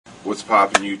What's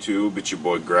poppin' YouTube? It's your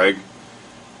boy Greg,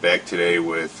 back today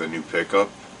with a new pickup.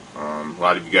 A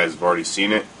lot of you guys have already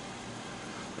seen it.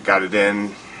 I got it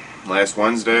in last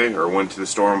Wednesday, or went to the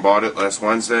store and bought it last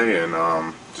Wednesday, and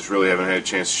just really haven't had a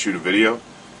chance to shoot a video.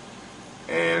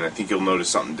 And I think you'll notice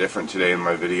something different today in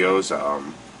my videos.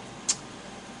 I'm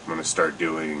going to start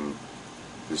doing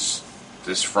this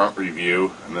front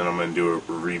review, and then I'm going to do a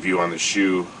review on the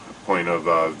shoe, a point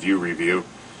of view review.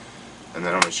 And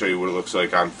then I'm going to show you what it looks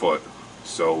like on foot.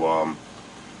 So,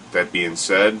 that being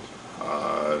said,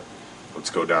 let's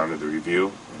go down to the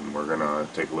review, and we're going to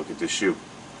take a look at this shoe.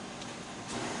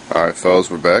 Alright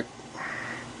fellas, we're back.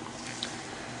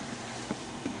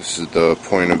 This is the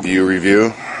point of view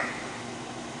review.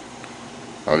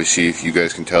 Obviously, if you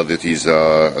guys can tell that these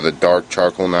are the dark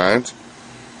charcoal 9s.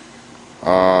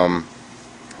 I'm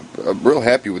real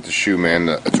happy with the shoe, man.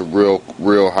 It's a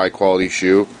real high quality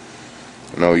shoe.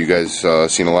 I know you guys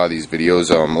seen a lot of these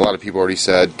videos. A lot of people already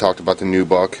talked about the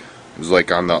nubuck. It was like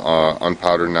on the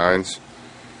unpowdered 9s.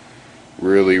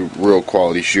 Really, real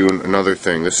quality shoe. And another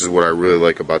thing, this is what I really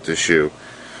like about this shoe.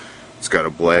 It's got a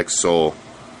black sole,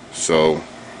 so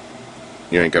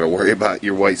you ain't got to worry about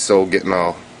your white sole getting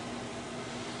all,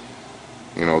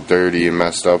 dirty and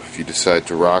messed up if you decide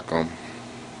to rock them.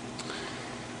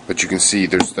 But you can see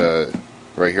there's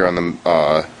right here on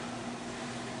the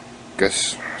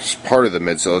guess it's part of the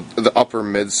midsole. The upper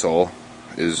midsole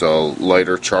is a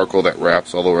lighter charcoal that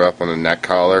wraps all the way up on the neck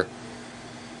collar,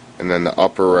 and then the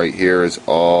upper right here is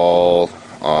all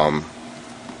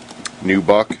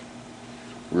nubuck,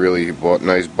 really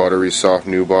nice buttery soft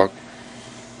nubuck.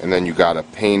 And then you got a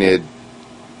painted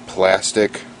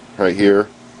plastic right here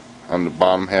on the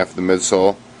bottom half of the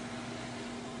midsole,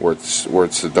 where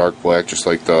it's the dark black, just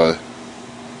like the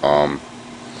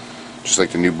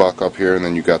nubuck up here. And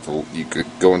then you could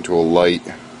go into a light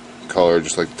color,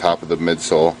 just like the top of the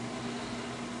midsole,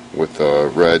 with a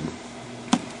red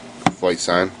flight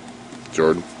sign,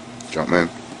 Jordan, Jumpman.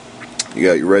 You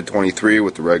got your red 23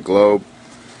 with the red globe,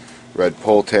 red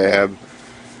pull tab,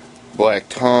 black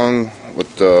tongue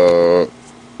with the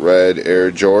red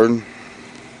Air Jordan.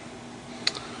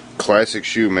 Classic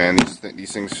shoe, man.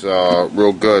 These things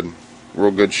real good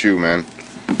shoe, man.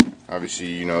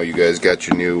 Obviously, you guys got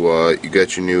your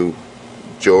new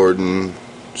Jordan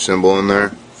symbol in there,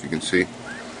 if you can see.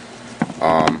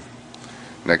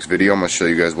 Next video, I'm gonna show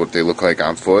you guys what they look like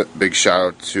on foot. Big shout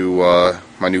out to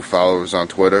my new followers on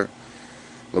Twitter.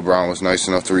 LeBron was nice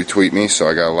enough to retweet me, so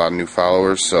I got a lot of new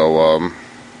followers. So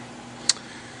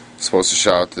supposed to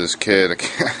shout out to this kid. I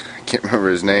can't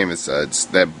remember his name. It's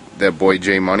that boy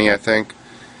J Money, I think.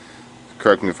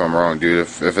 Correct me if I'm wrong, dude.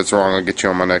 If it's wrong, I'll get you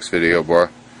on my next video, boy.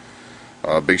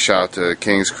 Big shout out to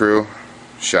King's Crew,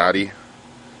 Shoddy,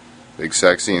 Big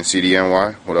Sexy, and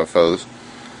CDNY. What up, fellas?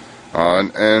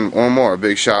 And one more, a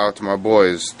big shout out to my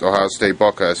boys, the Ohio State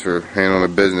Buckeyes, for handling the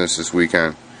business this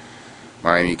weekend.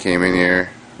 Miami came in here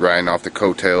riding off the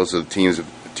coattails of the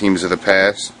teams of the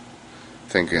past,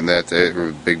 thinking that they were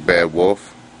a big bad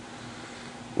wolf.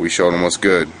 We showed them what's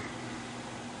good.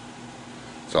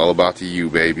 It's all about the U,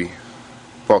 baby.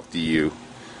 Fuck the U.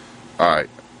 Alright,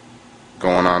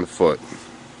 going on foot.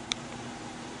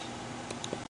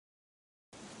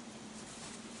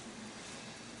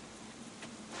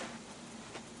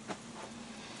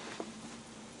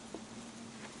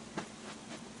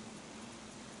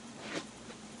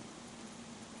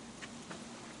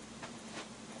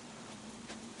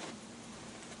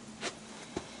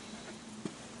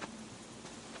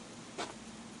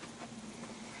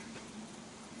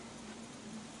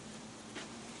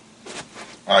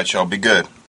 Alright, y'all, be good.